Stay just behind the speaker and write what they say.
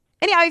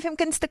IFM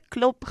Kunste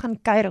Klop gaan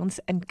kuier ons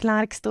in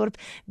Klerksdorp.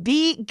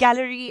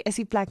 Gallery is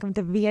die plek om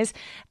te wees.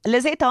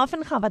 Lizette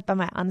Havenga wat by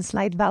my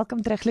aansluit.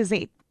 Welkom terug,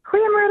 Lizette.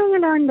 Goeiemôre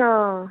Jolanda.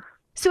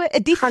 So,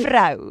 die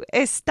vrou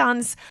is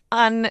tans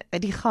aan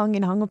die gang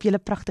en hang op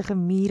julle pragtige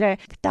mure.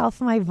 Vertel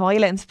vir my waar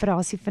julle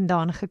inspirasie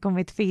vandaan gekom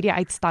het vir hierdie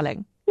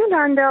uitstalling.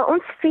 Jolanda,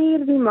 ons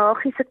vier die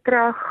magiese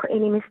krag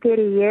en die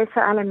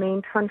misterieuse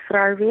element van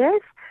vrou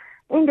wees.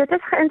 En dit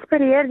is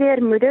geïnspireer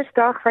deur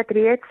Moedersdag wat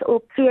reeds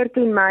op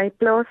 14 Mei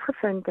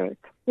plaasgevind het.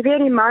 Jy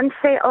weet, die man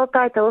sê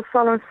altyd, hulle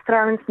sal ons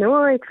vrouens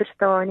nooit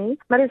verstaan nie,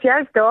 maar dit is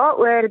juist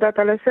daaroor dat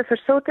hulle so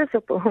versot is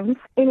op ons.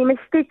 En die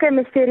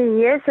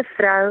misterieuse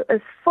vrou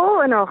is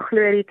vol in haar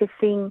glorie te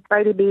sien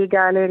by die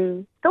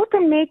Gallery, tot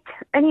en met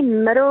in die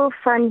middel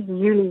van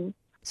Julie.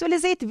 So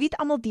Lizette, wie het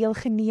almal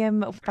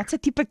deelgeneem of wat se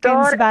tipe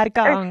kunswerke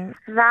hang?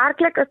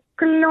 Werklik 'n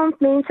klomp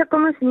mense,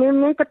 kom ons neem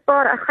net 'n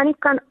paar. Ek gaan nie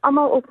kan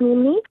almal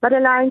opneem nie.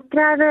 Madeleine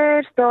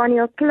Travers,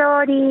 Daniel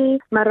Kladi,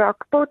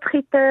 Marak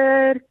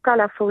Potgieter,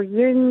 Kala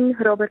Viljoen,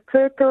 Robert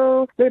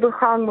Tuttle,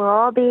 Lebogang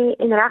Moabi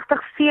en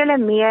regtig vele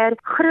meer.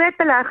 Groot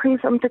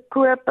beleggings om te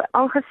koop,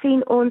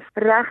 aangesien ons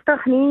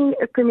regtig nie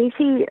 'n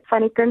kommissie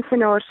van die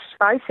kunstenaars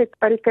wys het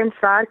by die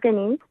kunswerke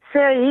nie. So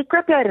hier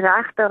koop jy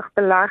regtig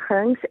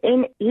beleggings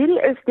en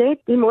hierdie is net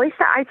die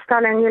mooiste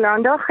uitstalling.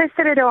 Jolanda,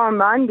 gister het daar 'n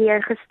man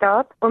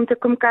deurgestap om te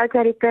kom kyk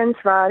na die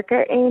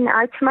kunswerke en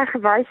hy het vir my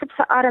gewys op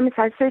sy arm en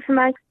hy sê vir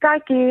my,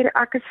 kyk hier,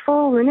 ek is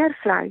vol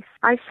hoendervleis.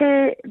 Hy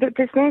sê, dit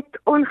is net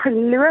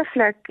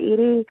ongelooflik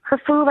hierdie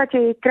gevoel wat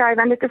jy kry,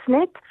 want dit is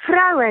net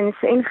vrouens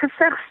en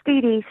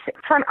gesigstudies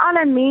van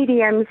alle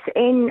mediums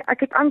en ek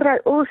het Andrei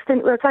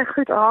Olsten ook sy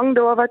goed hang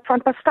daar wat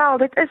van pastel.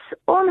 Dit is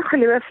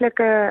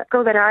ongelooflike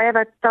skilderye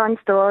wat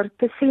tans daar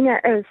te sien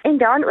is. En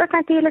dan ook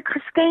natuurlik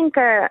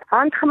geskenke,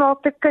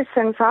 handgemaakte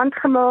kussings,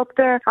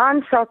 handgemaakte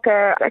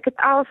handsakke. Ek het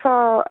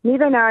Elsa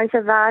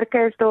Nieuwenhuise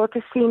werke is daar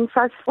te sien.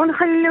 Sy's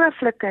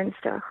ongelooflik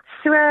kunstig.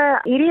 So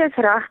hierdie is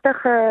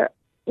regtig 'n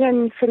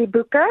een vir die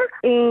boeke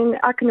en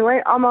ek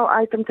nooi almal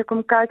uit om te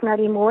kom kyk na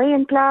die mooi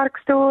in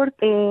Klerksdorp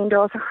en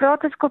daar's 'n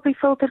gratis koppie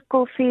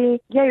filterkoffie.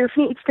 Jy hoef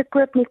nie iets te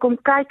koop nie, kom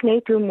kyk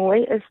net hoe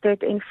mooi is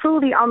dit en voel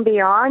die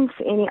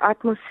ambiance en die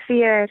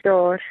atmosfeer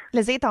daar.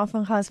 Lizette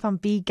Havenga is van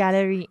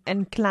Gallery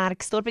in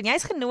Klerksdorp en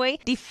jy's genooi,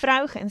 die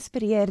vrou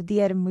geïnspireer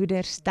deur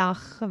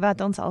Moedersdag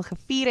wat ons al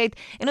gevier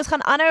het en ons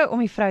gaan aanhou om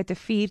die vrou te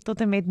vier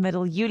tot en met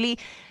middel Julie.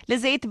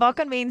 Lizette, waar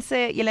kan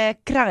mense julle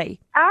kry?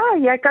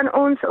 Jy kan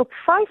ons op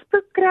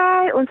Facebook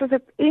kry, ons is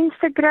op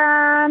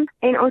Instagram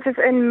en ons is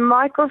in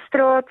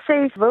Michaelstraat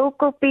 6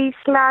 Wilkoppies,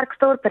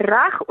 Klerksdorp,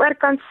 reg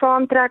oorkant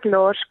Saamtrek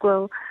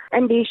Laerskool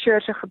in die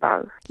Shore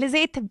gebou.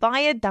 Lizette,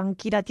 baie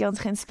dankie dat jy ons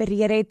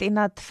geïnspireer het en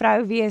dat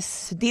vrou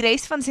wees die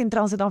res van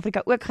Sentraal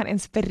Suid-Afrika ook gaan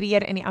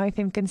inspireer in die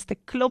IFM Kunste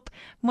Klop.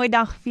 Mooi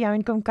dag vir jou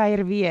en kom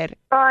kuier weer.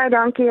 Baie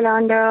dankie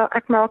Jolanda,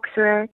 ek maak so.